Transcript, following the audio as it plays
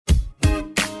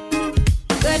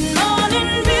Good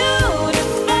morning,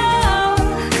 beautiful.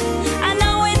 I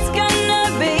know it's gonna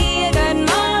be a good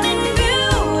morning,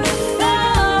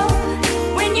 beautiful.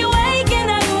 When you're waking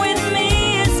up with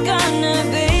me, it's gonna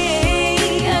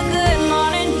be a good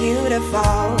morning,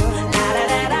 beautiful.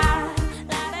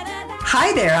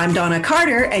 Hi there, I'm Donna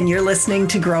Carter, and you're listening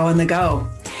to Grow on the Go.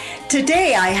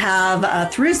 Today I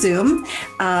have through Zoom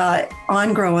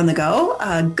on Grow on the Go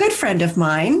a good friend of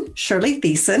mine, Shirley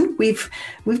Thiessen. We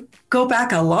go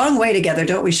back a long way together,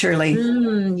 don't we, Shirley?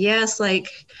 Yes, like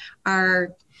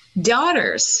our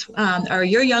daughters, or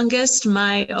your youngest,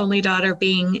 my only daughter,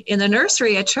 being in the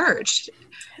nursery at church.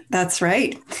 That's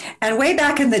right. And way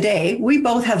back in the day, we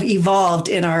both have evolved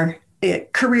in our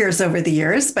careers over the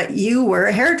years, but you were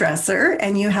a hairdresser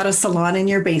and you had a salon in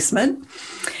your basement.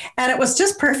 And it was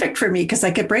just perfect for me because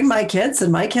I could bring my kids and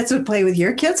my kids would play with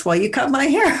your kids while you cut my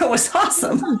hair. It was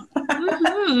awesome.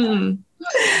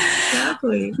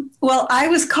 Exactly. Well, I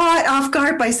was caught off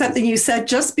guard by something you said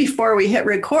just before we hit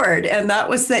record. And that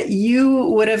was that you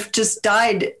would have just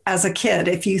died as a kid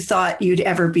if you thought you'd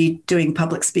ever be doing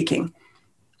public speaking.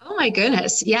 Oh my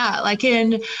goodness. Yeah. Like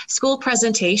in school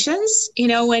presentations,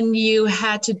 when you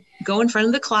had to go in front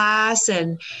of the class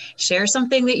and share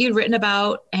something that you'd written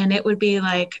about, and it would be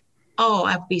like, oh,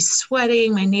 I'd be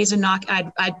sweating, my knees would knock.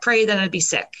 I'd pray that I'd be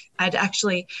sick. I'd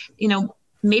actually,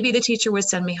 maybe the teacher would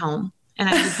send me home and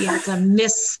I would be able to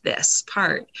miss this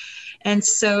part. And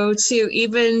so to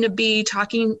even be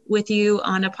talking with you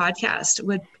on a podcast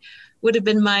would have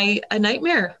been a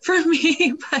nightmare for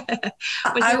me, but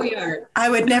here we are. I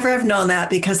would never have known that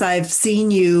because I've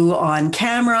seen you on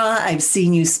camera. I've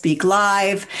seen you speak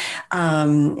live.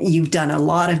 You've done a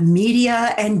lot of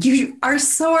media and you are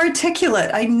so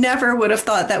articulate. I never would have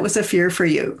thought that was a fear for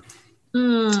you.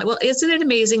 Well, isn't it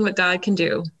amazing what God can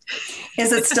do?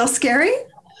 Is it still scary?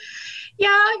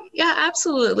 Yeah,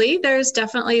 absolutely. There's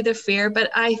definitely the fear,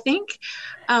 but I think,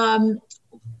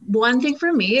 one thing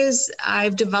for me is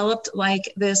I've developed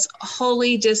like this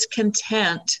holy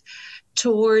discontent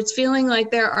towards feeling like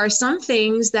there are some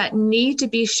things that need to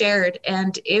be shared.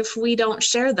 And if we don't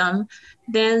share them,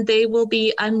 then they will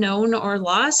be unknown or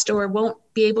lost or won't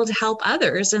be able to help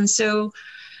others. And so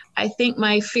I think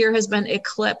my fear has been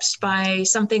eclipsed by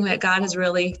something that God has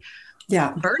really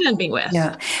burdened me with.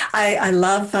 Yeah, I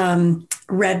love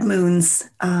Red Moon's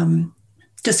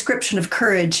description of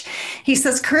courage. He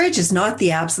says, courage is not the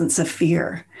absence of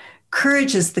fear.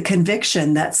 Courage is the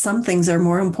conviction that some things are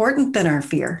more important than our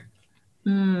fear.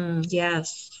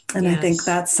 Yes. And I think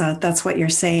that's what you're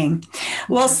saying.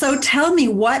 Well, so tell me,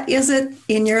 what is it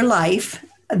in your life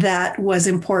that was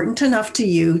important enough to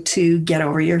you to get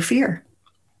over your fear?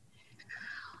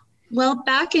 Well,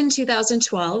 back in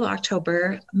 2012,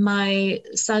 October, my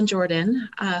son, Jordan,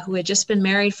 who had just been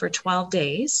married for 12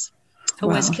 days,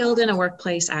 was killed in a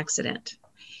workplace accident.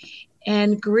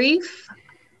 And grief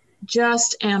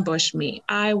just ambushed me.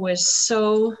 I was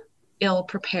so ill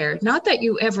prepared. Not that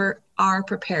you ever are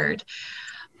prepared,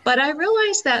 but I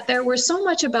realized that there was so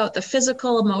much about the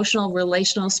physical, emotional,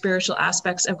 relational, spiritual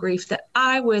aspects of grief that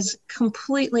I was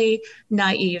completely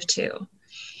naive to.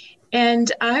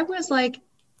 And I was like,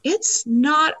 it's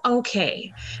not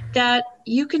okay that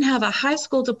you can have a high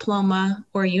school diploma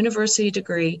or a university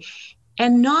degree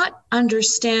and not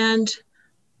understand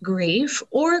grief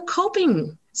or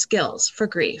coping skills for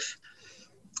grief.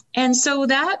 And so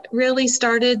that really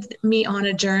started me on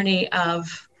a journey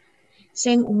of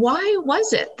saying, why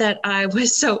was it that I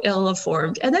was so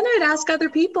ill-informed? And then I'd ask other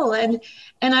people, and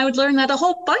I would learn that a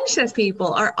whole bunch of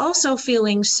people are also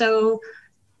feeling so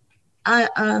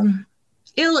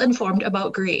ill-informed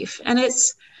about grief. And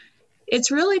it's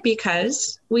really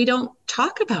because we don't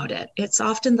talk about it. It's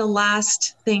often the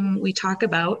last thing we talk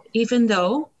about, even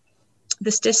though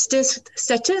the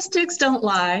statistics don't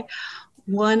lie.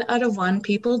 1 out of 1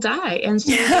 people die. And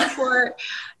so therefore,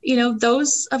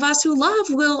 those of us who love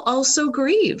will also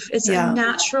grieve. It's a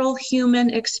natural human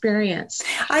experience.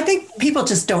 I think people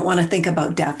just don't want to think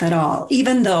about death at all,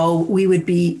 even though we would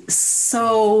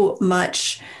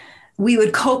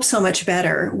cope so much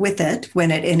better with it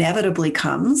when it inevitably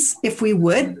comes if we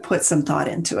would put some thought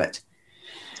into it.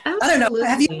 Absolutely. I don't know.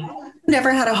 Have you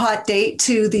never had a hot date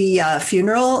to the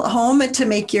funeral home to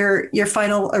make your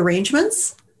final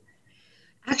arrangements?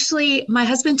 Actually, my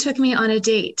husband took me on a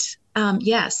date.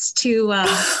 Yes, to...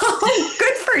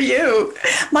 Good for you.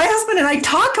 My husband and I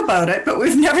talk about it, but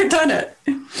we've never done it.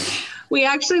 We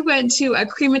actually went to a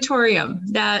crematorium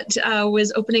that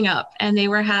was opening up, and they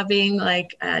were having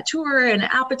like a tour and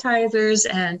appetizers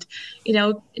and,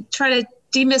 try to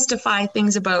demystify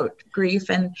things about grief.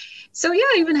 And so,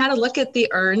 I even had a look at the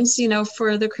urns,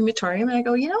 for the crematorium. And I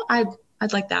go,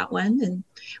 I'd like that one. And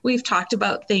we've talked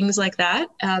about things like that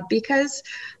because,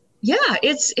 yeah,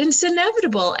 it's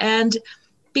inevitable. And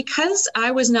because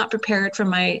I was not prepared for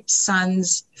my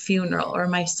son's funeral or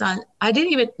my son,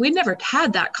 we never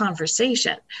had that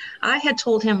conversation. I had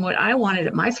told him what I wanted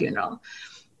at my funeral.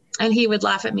 And he would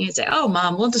laugh at me and say, "Oh,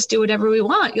 Mom, we'll just do whatever we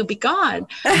want. You'll be gone."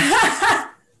 But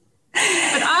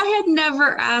I had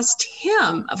never asked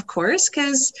him, of course,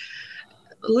 because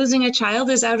losing a child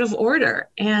is out of order.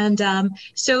 And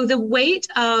so the weight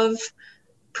of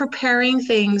preparing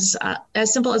things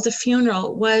as simple as a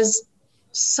funeral was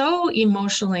so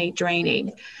emotionally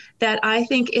draining that I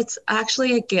think it's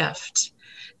actually a gift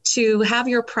to have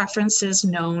your preferences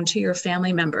known to your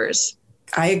family members.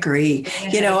 I agree.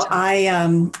 You know,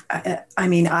 I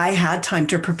mean, I had time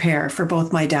to prepare for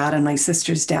both my dad and my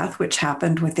sister's death, which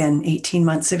happened within 18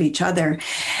 months of each other.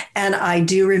 And I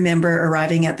do remember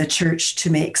arriving at the church to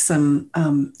make some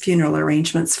funeral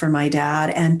arrangements for my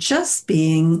dad and just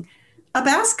being a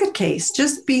basket case,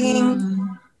 just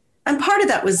being, and part of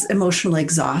that was emotional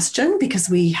exhaustion because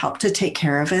we helped to take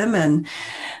care of him.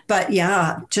 But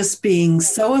yeah, just being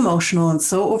so emotional and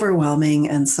so overwhelming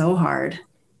and so hard.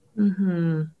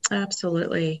 Mm-hmm.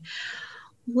 Absolutely.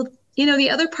 Well, you know, the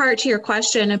other part to your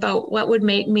question about what would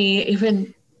make me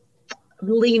even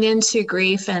lean into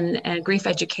grief and grief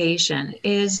education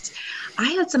is I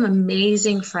had some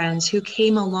amazing friends who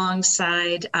came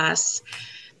alongside us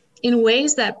in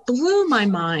ways that blew my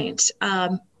mind.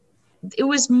 It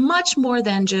was much more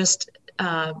than just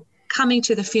coming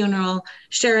to the funeral,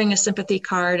 sharing a sympathy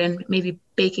card, and maybe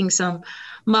baking some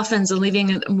muffins and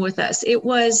leaving them with us. It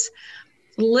was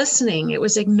listening. It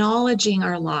was acknowledging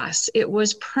our loss. It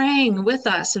was praying with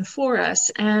us and for us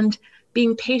and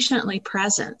being patiently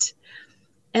present.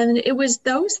 And it was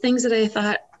those things that I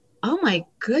thought, oh my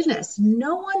goodness,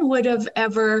 no one would have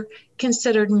ever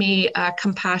considered me a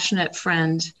compassionate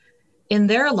friend in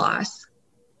their loss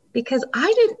because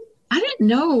I didn't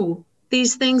know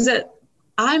these things that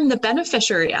I'm the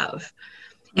beneficiary of.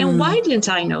 And why didn't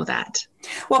I know that?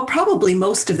 Well, probably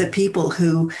most of the people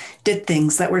who did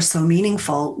things that were so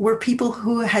meaningful were people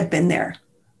who had been there.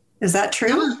 Is that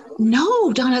true?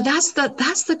 No, Donna, that's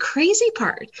the crazy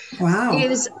part. Wow.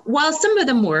 Well, some of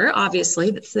them were,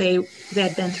 obviously, they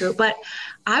had been through, but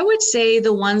I would say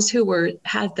the ones who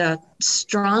had the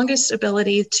strongest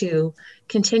ability to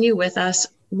continue with us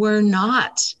were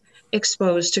not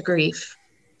exposed to grief.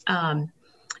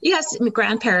 Yes,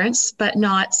 grandparents, but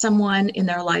not someone in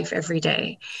their life every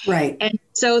day. Right. And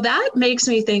so that makes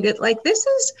me think that like this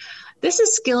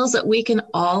is skills that we can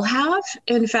all have.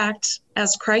 In fact,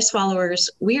 as Christ followers,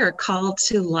 we are called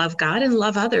to love God and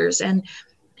love others. And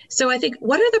so I think,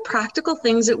 what are the practical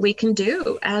things that we can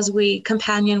do as we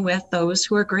companion with those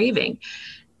who are grieving?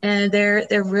 And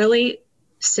they're really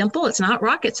simple. It's not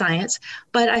rocket science,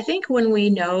 but I think when we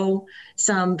know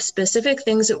some specific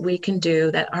things that we can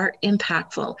do that are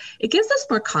impactful, it gives us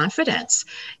more confidence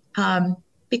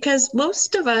because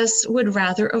most of us would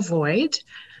rather avoid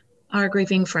our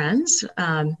grieving friends.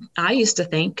 I used to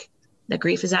think that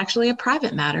grief is actually a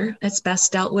private matter. It's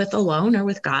best dealt with alone or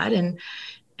with God. And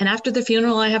after the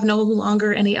funeral, I have no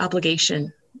longer any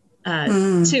obligation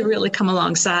to really come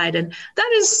alongside. And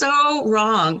that is so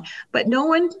wrong, but no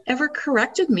one ever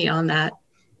corrected me on that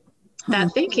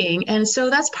thinking. And so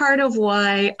that's part of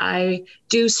why I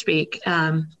do speak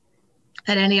at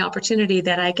any opportunity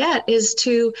that I get, is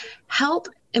to help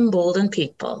embolden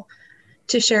people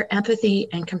to share empathy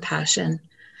and compassion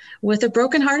with the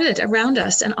brokenhearted around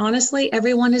us. And honestly,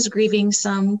 everyone is grieving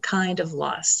some kind of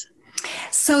loss.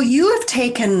 So you have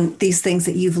taken these things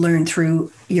that you've learned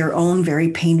through your own very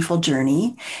painful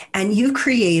journey, and you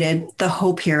created the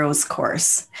Hope Heroes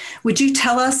course. Would you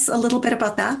tell us a little bit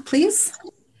about that, please?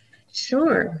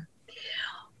 Sure.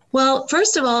 Well,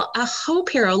 first of all, a hope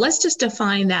hero, let's just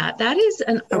define that. That is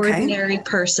an ordinary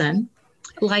person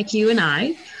like you and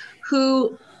I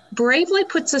who bravely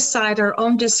puts aside our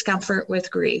own discomfort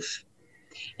with grief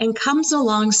and comes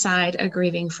alongside a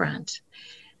grieving friend.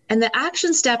 And the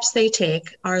action steps they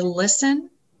take are listen,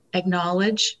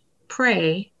 acknowledge,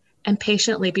 pray, and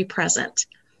patiently be present.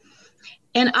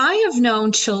 And I have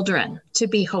known children to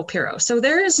be hope heroes. So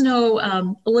there is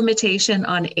no limitation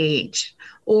on age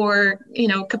or,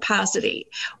 capacity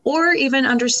or even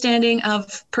understanding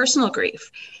of personal grief.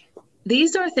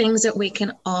 These are things that we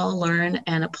can all learn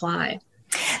and apply.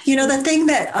 The thing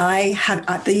that I had,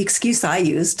 the excuse I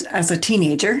used as a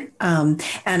teenager, and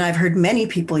I've heard many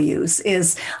people use,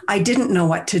 is I didn't know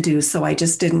what to do, so I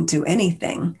just didn't do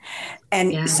anything.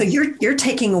 And so you're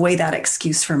taking away that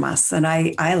excuse from us, and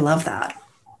I love that.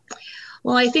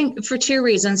 Well, I think for two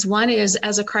reasons. One is,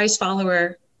 as a Christ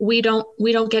follower, we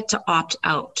don't get to opt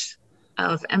out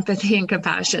of empathy and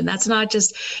compassion. That's not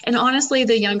just, and honestly,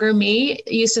 the younger me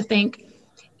used to think,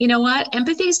 you know what,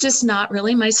 empathy is just not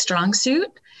really my strong suit.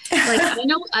 Like I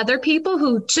know other people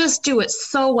who just do it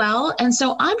so well. And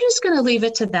so I'm just going to leave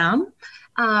it to them.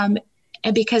 And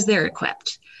because they're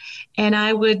equipped. And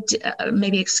I would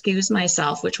maybe excuse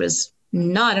myself, which was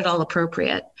not at all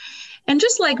appropriate. And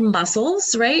just like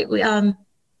muscles, right?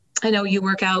 I know you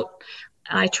work out,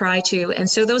 I try to. And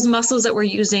so those muscles that we're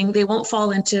using, they won't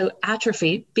fall into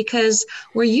atrophy because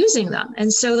we're using them.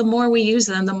 And so the more we use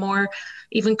them, the more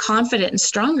even confident and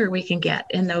stronger we can get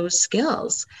in those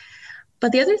skills.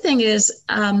 But the other thing is,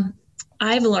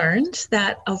 I've learned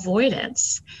that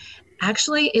avoidance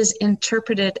actually is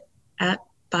interpreted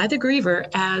by the griever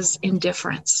as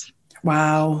indifference.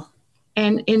 Wow.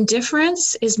 And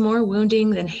indifference is more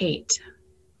wounding than hate.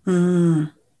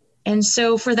 Mm. And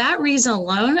so for that reason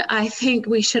alone, I think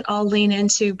we should all lean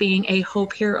into being a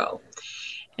hope hero.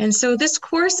 And so this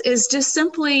course is just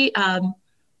simply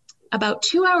about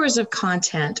 2 hours of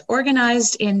content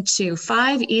organized into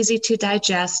 5 easy to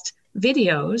digest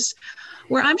videos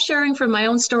where I'm sharing from my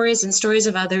own stories and stories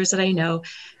of others that I know.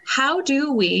 How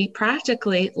do we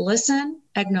practically listen,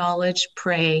 acknowledge,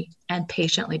 pray, and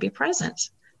patiently be present?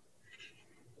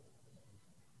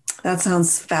 That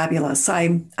sounds fabulous.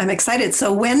 I'm excited.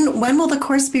 So when will the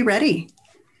course be ready?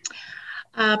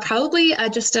 Probably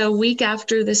just a week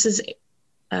after this is,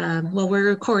 we're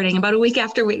recording, about a week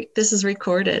after this is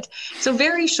recorded. So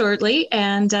very shortly.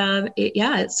 And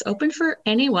it's open for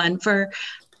anyone, for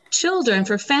children,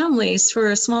 for families, for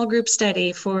a small group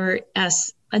study, for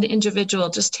us, an individual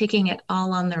just taking it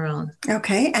all on their own.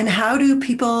 Okay. And how do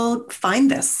people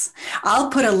find this? I'll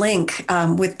put a link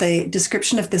with the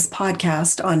description of this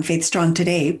podcast on Faith Strong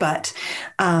Today. But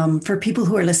for people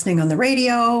who are listening on the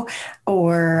radio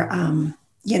or,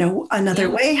 another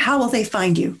way, how will they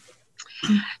find you?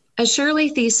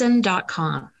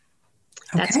 ShirleyThiessen.com.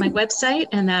 That's Okay. my website.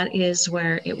 And that is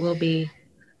where it will be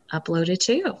uploaded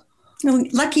to. No,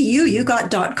 lucky you got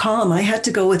 .com. I had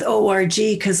to go with .org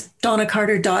because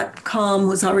DonnaCarter.com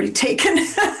was already taken.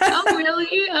 Oh, really?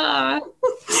 Yeah.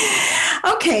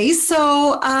 Okay,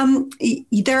 so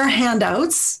there are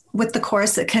handouts with the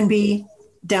course that can be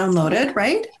downloaded,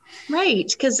 right? Right.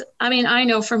 Because, I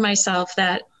know for myself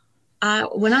that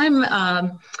when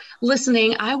I'm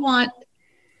listening,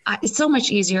 it's so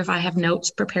much easier if I have notes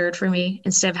prepared for me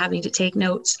instead of having to take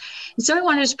notes. And so I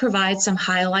wanted to provide some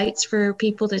highlights for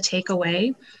people to take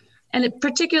away. And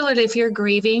particularly if you're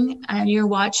grieving and you're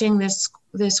watching this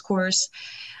course,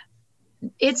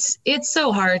 it's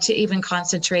so hard to even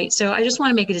concentrate. So I just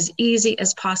want to make it as easy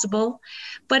as possible.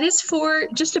 But it's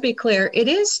just to be clear, it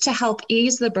is to help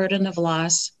ease the burden of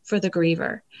loss for the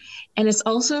griever. And it's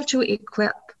also to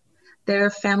equip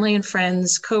their family and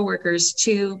friends, coworkers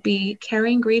to be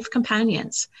caring grief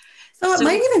companions. So it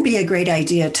might even be a great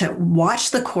idea to watch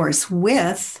the course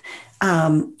with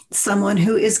someone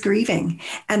who is grieving,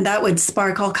 and that would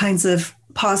spark all kinds of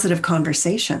positive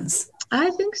conversations. I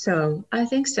think so.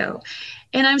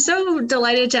 And I'm so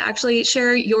delighted to actually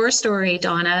share your story,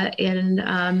 Donna, in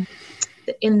the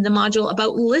module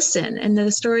about listen, and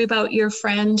the story about your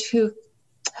friend who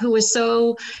was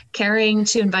so caring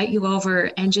to invite you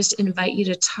over and just invite you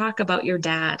to talk about your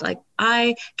dad. Like,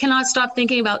 I cannot stop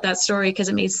thinking about that story because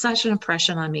it made such an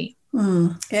impression on me.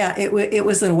 Yeah, it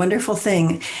was a wonderful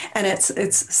thing. And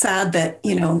it's sad that,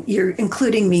 you're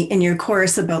including me in your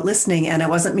course about listening and it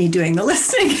wasn't me doing the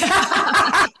listening.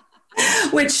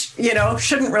 Which,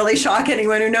 shouldn't really shock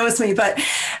anyone who knows me. But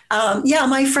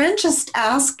my friend just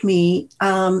asked me,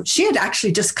 she had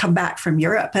actually just come back from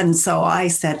Europe. And so I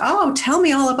said, oh, tell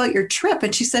me all about your trip.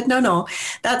 And she said, no,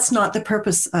 that's not the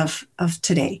purpose of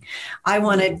today. I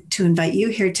wanted to invite you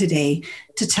here today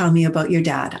to tell me about your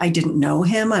dad. I didn't know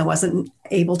him. I wasn't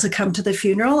able to come to the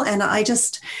funeral. And I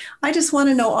just want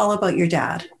to know all about your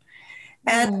dad.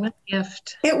 And what a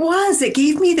gift. It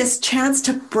gave me this chance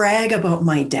to brag about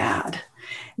my dad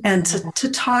and to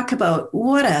talk about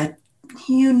what a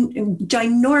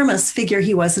ginormous figure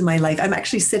he was in my life. I'm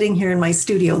actually sitting here in my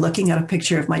studio looking at a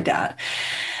picture of my dad.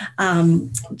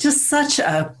 Just such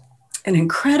an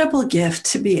incredible gift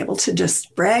to be able to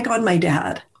just brag on my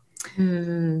dad.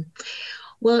 Well,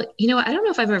 I don't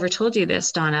know if I've ever told you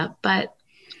this, Donna, but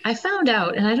I found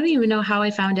out, and I don't even know how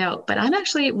I found out, but I'm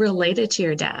actually related to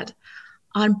your dad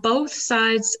on both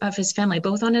sides of his family,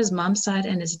 both on his mom's side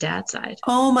and his dad's side.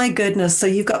 Oh my goodness. So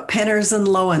you've got Penners and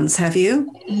Lowens, have you?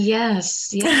 Yes,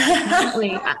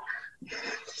 definitely.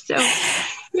 So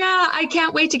I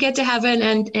can't wait to get to heaven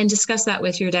and discuss that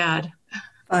with your dad.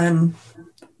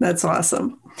 That's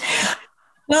awesome.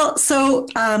 Well, so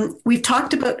we've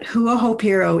talked about who a hope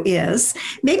hero is.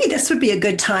 Maybe this would be a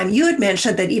good time. You had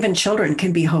mentioned that even children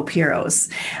can be hope heroes.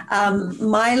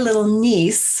 My little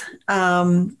niece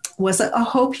was a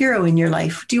hope hero in your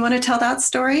life. Do you want to tell that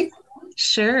story?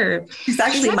 Sure. She's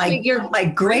actually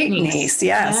my great niece.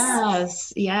 Yes.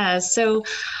 Yes. Yes. So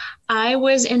I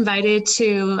was invited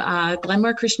to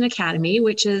Glenmore Christian Academy,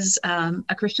 which is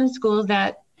a Christian school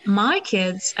that my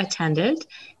kids attended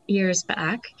years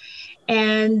back.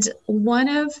 And one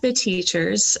of the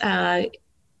teachers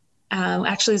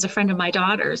actually is a friend of my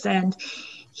daughter's, and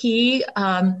he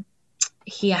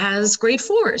has grade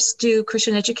fours do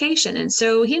Christian education. And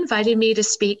so he invited me to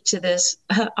speak to this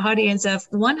audience of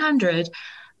 100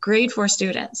 grade four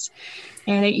students.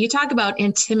 And you talk about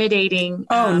intimidating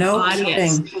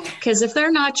audience. Because if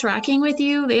they're not tracking with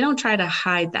you, they don't try to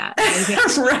hide that.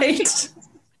 Right.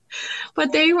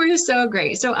 But they were so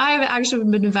great. So I've actually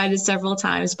been invited several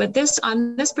times, but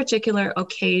on this particular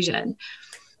occasion,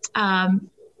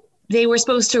 they were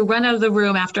supposed to run out of the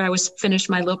room after I was finished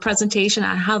my little presentation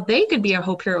on how they could be a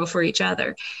hope hero for each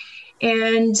other.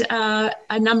 And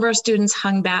a number of students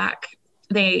hung back.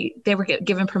 They were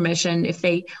given permission if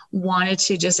they wanted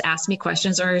to just ask me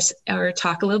questions or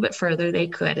talk a little bit further, they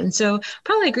could. And so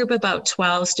probably a group of about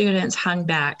 12 students hung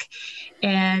back.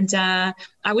 And I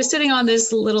was sitting on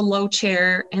this little low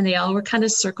chair, and they all were kind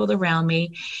of circled around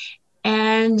me.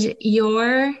 And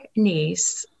your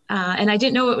niece, and I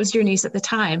didn't know it was your niece at the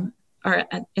time or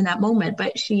in that moment,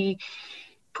 but she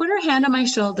put her hand on my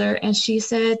shoulder and she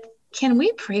said, "Can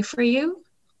we pray for you?"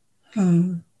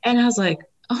 And I was like,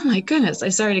 oh my goodness, I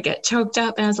started to get choked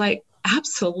up, and I was like,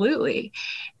 absolutely.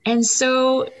 And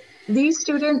so these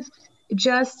students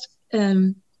just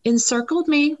encircled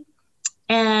me,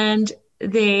 and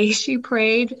she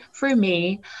prayed for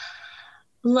me,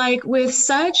 like with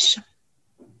such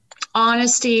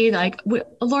honesty, like,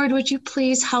 Lord, would you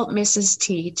please help Mrs.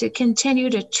 T to continue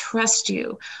to trust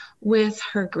you with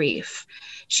her grief?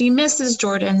 She misses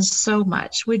Jordan so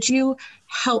much. Would you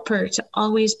help her to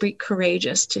always be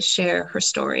courageous to share her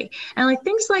story? And like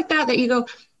things like that you go,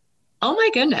 oh my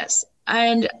goodness.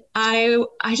 And I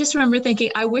just remember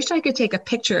thinking, I wish I could take a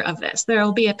picture of this. There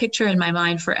will be a picture in my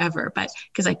mind forever, but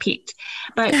because I peeked.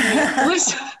 But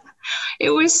it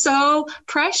was so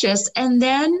precious. And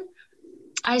then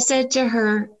I said to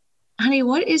her, honey,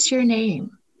 what is your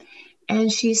name? And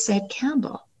she said,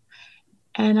 Campbell.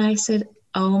 And I said,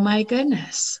 oh my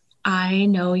goodness, I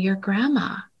know your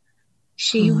grandma.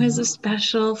 She was a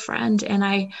special friend.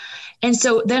 And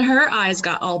so then her eyes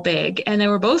got all big and they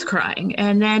were both crying.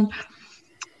 And then,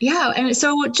 yeah. And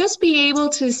so just be able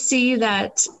to see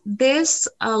that this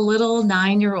little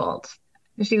 9-year-old,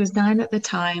 she was 9 at the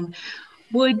time,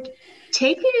 would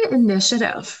take the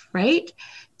initiative, right?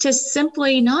 To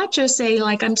simply not just say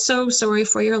like, I'm so sorry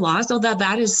for your loss, although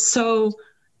that is so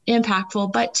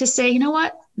impactful, but to say, you know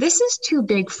what? This is too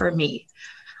big for me.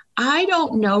 I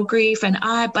don't know grief,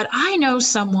 but I know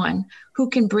someone who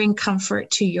can bring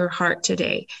comfort to your heart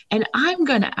today. And I'm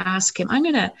going to ask him, I'm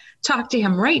going to talk to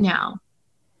him right now.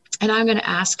 And I'm going to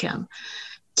ask him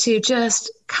to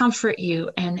just comfort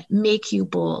you and make you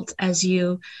bold as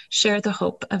you share the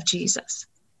hope of Jesus.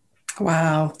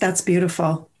 Wow, that's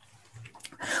beautiful.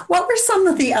 What were some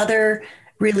of the other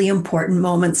really important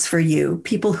moments for you?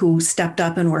 People who stepped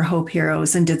up and were hope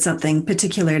heroes and did something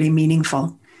particularly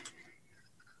meaningful?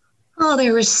 Oh,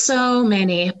 there were so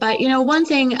many. But, one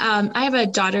thing, I have a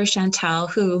daughter,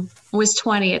 Chantel, who was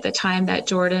 20 at the time that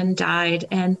Jordan died.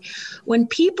 And when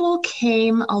people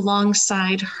came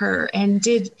alongside her and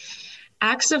did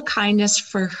acts of kindness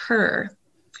for her,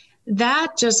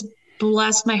 that just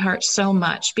blessed my heart so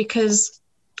much, because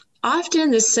often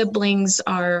the siblings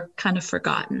are kind of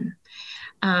forgotten.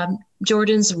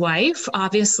 Jordan's wife,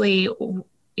 obviously,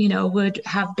 would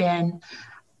have been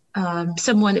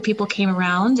someone that people came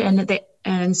around,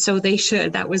 and so they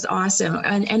should. That was awesome.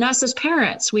 And us as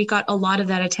parents, we got a lot of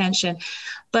that attention.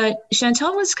 But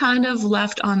Chantel was kind of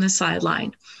left on the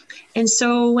sideline. And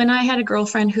so when I had a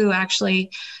girlfriend who actually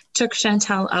took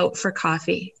Chantel out for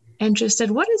coffee and just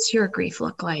said, what does your grief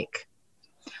look like?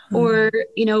 Or,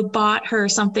 bought her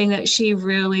something that she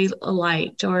really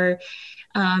liked, or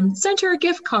sent her a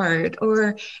gift card,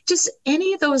 or just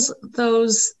any of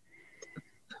those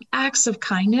acts of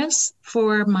kindness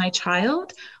for my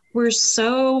child were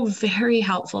so very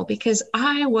helpful, because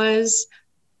we're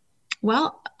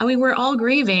all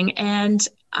grieving, and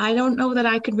I don't know that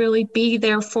I could really be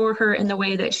there for her in the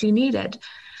way that she needed.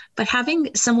 But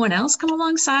having someone else come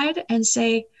alongside and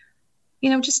say,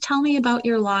 just tell me about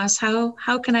your loss. How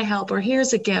can I help? Or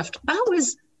here's a gift. That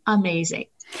was amazing.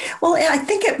 Well, I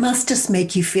think it must just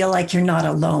make you feel like you're not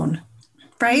alone.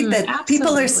 right? That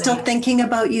people are still Absolutely. thinking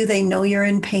about you. They know you're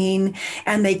in pain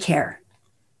and they care.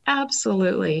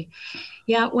 Absolutely.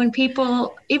 Yeah, when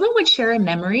people even would share a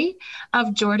memory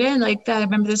of Jordan, like that, I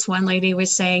remember this one lady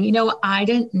was saying, I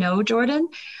didn't know Jordan,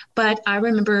 but I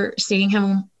remember seeing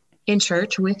him in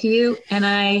church with you, and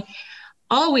I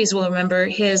always will remember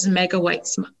his megawatt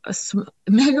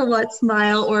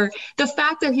smile, or the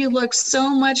fact that he looked so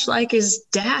much like his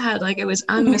dad, like it was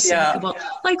Yeah. unmistakable.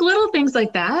 Like little things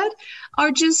like that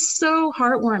are just so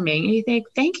heartwarming. And you think,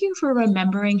 thank you for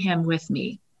remembering him with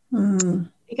me. Mm,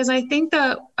 Because I think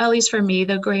that, at least for me,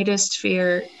 the greatest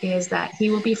fear is that he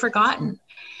will be forgotten.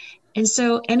 And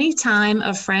so anytime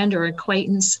a friend or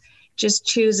acquaintance just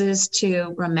chooses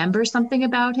to remember something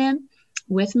about him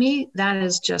with me, that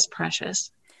is just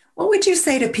precious. what would you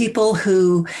say to people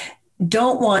who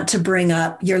don't want to bring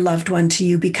up your loved one to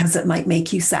you because it might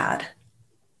make you sad?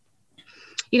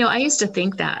 I used to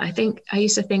think that. I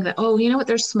used to think that, oh, you know what,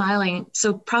 they're smiling.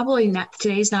 So probably not,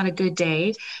 today's not a good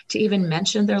day to even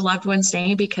mention their loved one's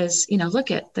name because,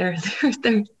 look at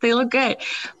they look good.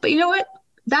 But you know what?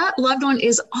 That loved one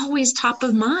is always top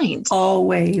of mind.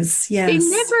 Always, yes.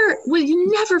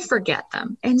 You never forget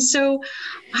them. And so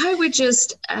I would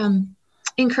just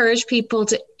encourage people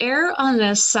to err on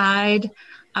the side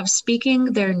of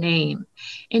speaking their name.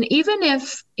 And even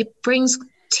if it brings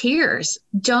tears,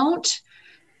 don't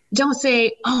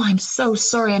say, oh, I'm so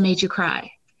sorry I made you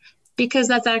cry, because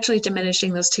that's actually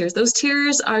diminishing those tears. Those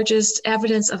tears are just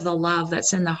evidence of the love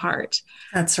that's in the heart.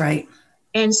 That's right.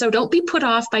 And so don't be put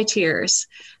off by tears,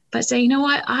 but say, you know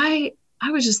what, I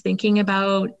was just thinking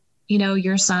about,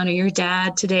 your son or your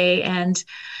dad today. And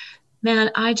man,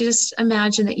 I just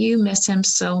imagine that you miss him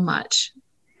so much.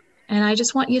 And I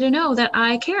just want you to know that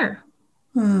I care.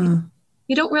 You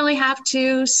don't really have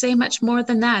to say much more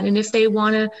than that. And if they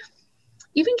want to,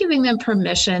 even giving them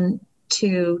permission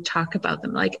to talk about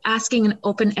them, like asking an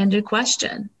open-ended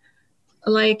question.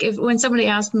 Like when somebody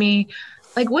asked me,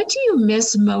 like, what do you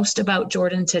miss most about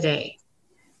Jordan today?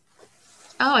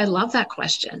 Oh, I love that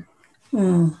question.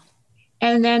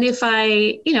 And then if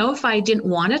I didn't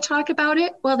want to talk about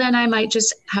it, well, then I might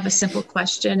just have a simple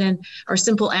question or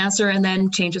simple answer and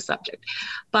then change the subject.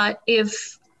 But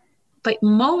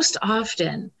most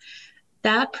often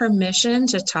that permission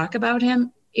to talk about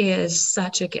him is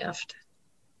such a gift.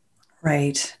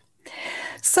 Right.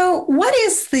 So, what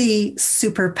is the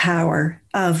superpower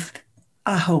of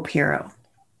a hope hero?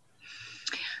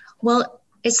 Well,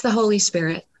 it's the Holy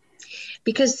Spirit,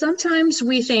 because sometimes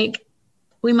we think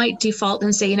we might default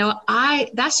and say,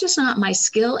 that's just not my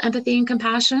skill, empathy, and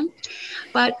compassion.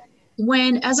 But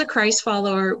when, as a Christ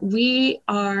follower, we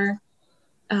are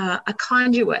a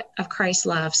conduit of Christ's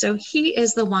love. So he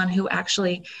is the one who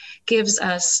actually gives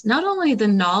us not only the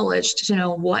knowledge to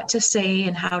know what to say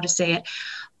and how to say it,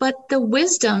 but the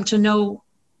wisdom to know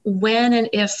when and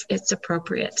if it's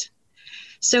appropriate.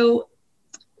 So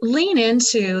lean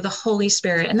into the Holy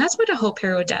Spirit. And that's what a hope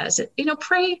hero does.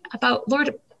 Pray about,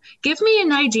 Lord, give me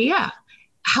an idea.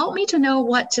 Help me to know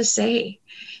what to say.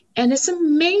 And it's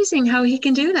amazing how he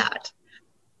can do that.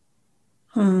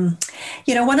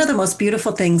 One of the most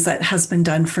beautiful things that has been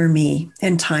done for me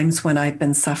in times when I've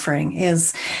been suffering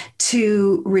is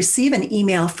to receive an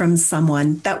email from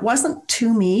someone that wasn't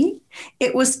to me,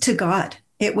 it was to God.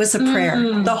 It was a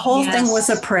prayer. The whole thing was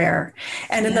a prayer.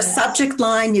 And in the subject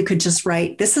line, you could just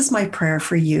write, "This is my prayer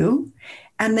for you,"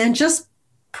 and then just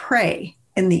pray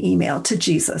in the email to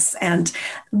Jesus. And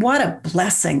what a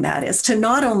blessing that is, to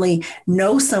not only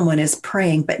know someone is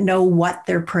praying, but know what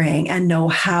they're praying and know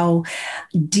how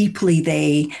deeply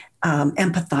they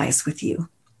empathize with you.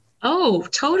 Oh,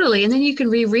 totally. And then you can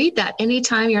reread that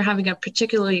anytime you're having a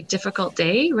particularly difficult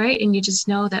day, right? And you just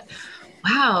know that,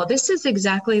 wow, this is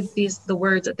exactly the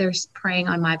words that they're praying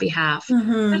on my behalf.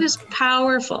 That is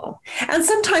powerful. And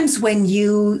sometimes when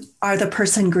you are the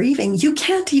person grieving, you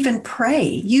can't even pray.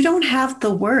 You don't have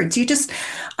the words.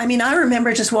 I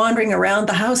remember just wandering around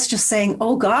the house just saying,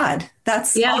 "Oh God,"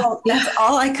 that's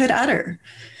all I could utter.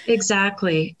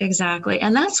 Exactly.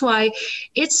 And that's why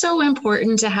it's so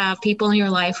important to have people in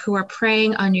your life who are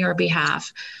praying on your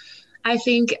behalf. I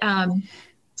think,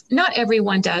 not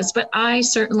everyone does, but I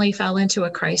certainly fell into a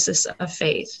crisis of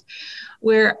faith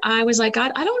where I was like,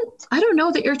 God, I don't know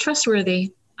that you're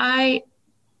trustworthy. I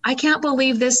can't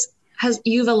believe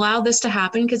you've allowed this to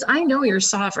happen, because I know you're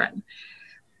sovereign.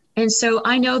 And so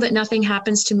I know that nothing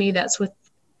happens to me that's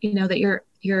that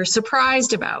you're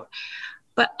surprised about,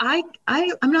 but I'm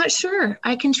not sure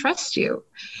I can trust you.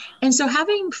 And so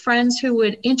having friends who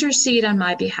would intercede on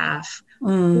my behalf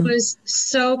was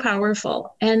so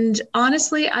powerful. And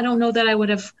honestly, I don't know that I would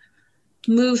have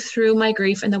moved through my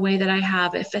grief in the way that I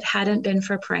have if it hadn't been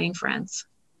for praying friends.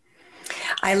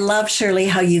 I love, Shirley,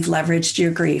 how you've leveraged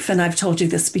your grief. And I've told you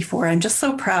this before. I'm just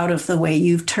so proud of the way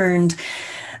you've turned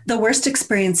the worst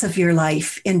experience of your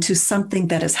life into something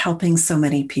that is helping so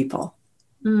many people.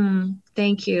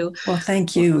 Thank you. Well,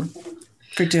 thank you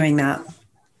for doing that.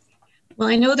 Well,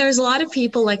 I know there's a lot of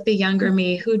people like the younger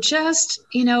me who just,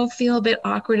 feel a bit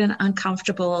awkward and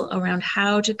uncomfortable around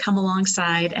how to come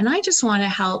alongside. And I just want to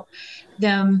help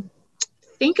them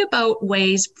think about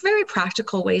ways, very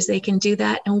practical ways they can do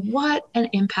that, and what an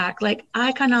impact. Like,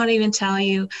 I cannot even tell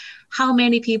you how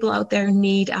many people out there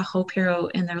need a hope hero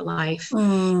in their life.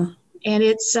 And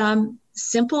it's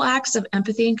simple acts of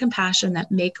empathy and compassion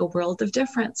that make a world of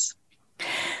difference.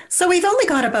 So we've only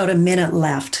got about a minute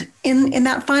left. In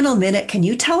that final minute, can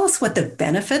you tell us what the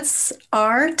benefits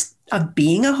are of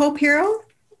being a hope hero?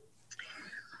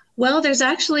 Well, there's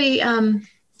actually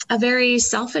a very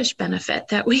selfish benefit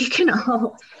that we can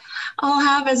all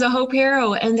have as a hope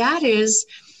hero. And that is,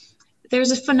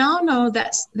 there's a phenomenon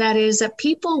that is that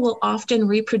people will often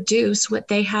reproduce what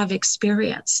they have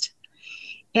experienced.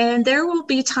 And there will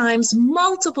be times,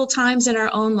 multiple times in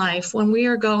our own life when we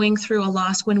are going through a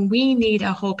loss, when we need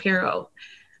a hope hero.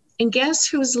 And guess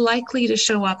who's likely to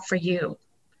show up for you?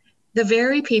 The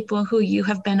very people who you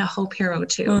have been a hope hero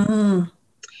to. Mm-hmm.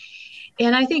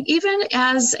 And I think even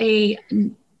as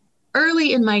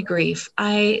early in my grief,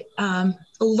 I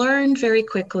learned very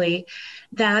quickly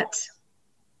that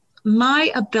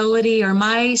my ability or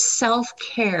my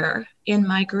self-care in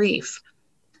my grief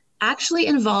actually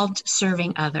involved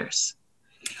serving others.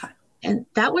 And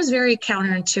that was very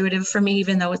counterintuitive for me,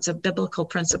 even though it's a biblical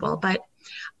principle. But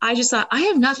I just thought, I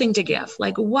have nothing to give.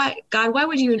 Like, what, God, why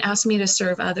would you even ask me to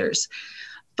serve others?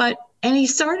 And he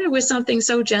started with something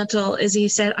so gentle as he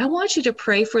said, I want you to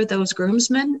pray for those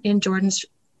groomsmen in Jordan's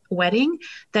wedding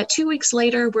that 2 weeks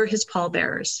later were his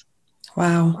pallbearers.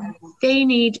 Wow. They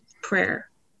need prayer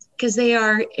because they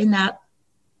are in that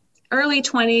early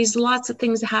 20s, lots of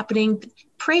things happening.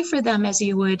 Pray for them as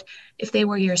you would if they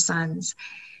were your sons.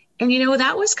 And,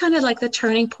 that was kind of like the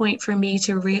turning point for me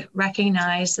to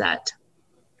recognize that,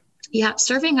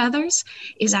 serving others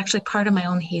is actually part of my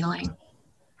own healing.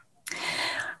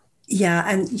 Yeah.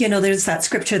 And, there's that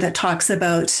scripture that talks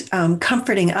about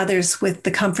comforting others with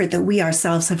the comfort that we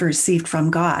ourselves have received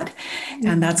from God. Mm-hmm.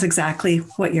 And that's exactly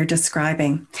what you're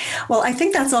describing. Well, I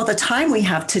think that's all the time we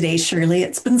have today, Shirley.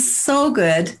 It's been so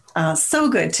good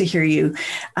to hear you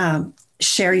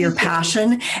share your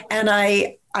passion. And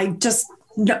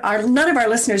none of our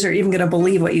listeners are even going to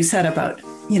believe what you said about,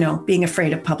 being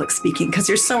afraid of public speaking, because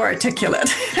you're so articulate.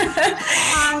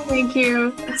 Thank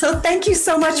you. So thank you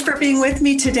so much for being with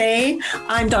me today.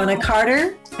 I'm Donna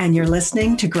Carter, and you're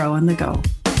listening to Grow on the Go.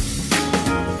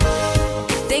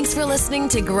 Thanks for listening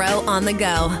to Grow on the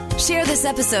Go. Share this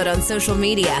episode on social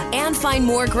media and find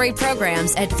more great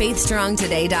programs at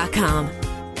faithstrongtoday.com.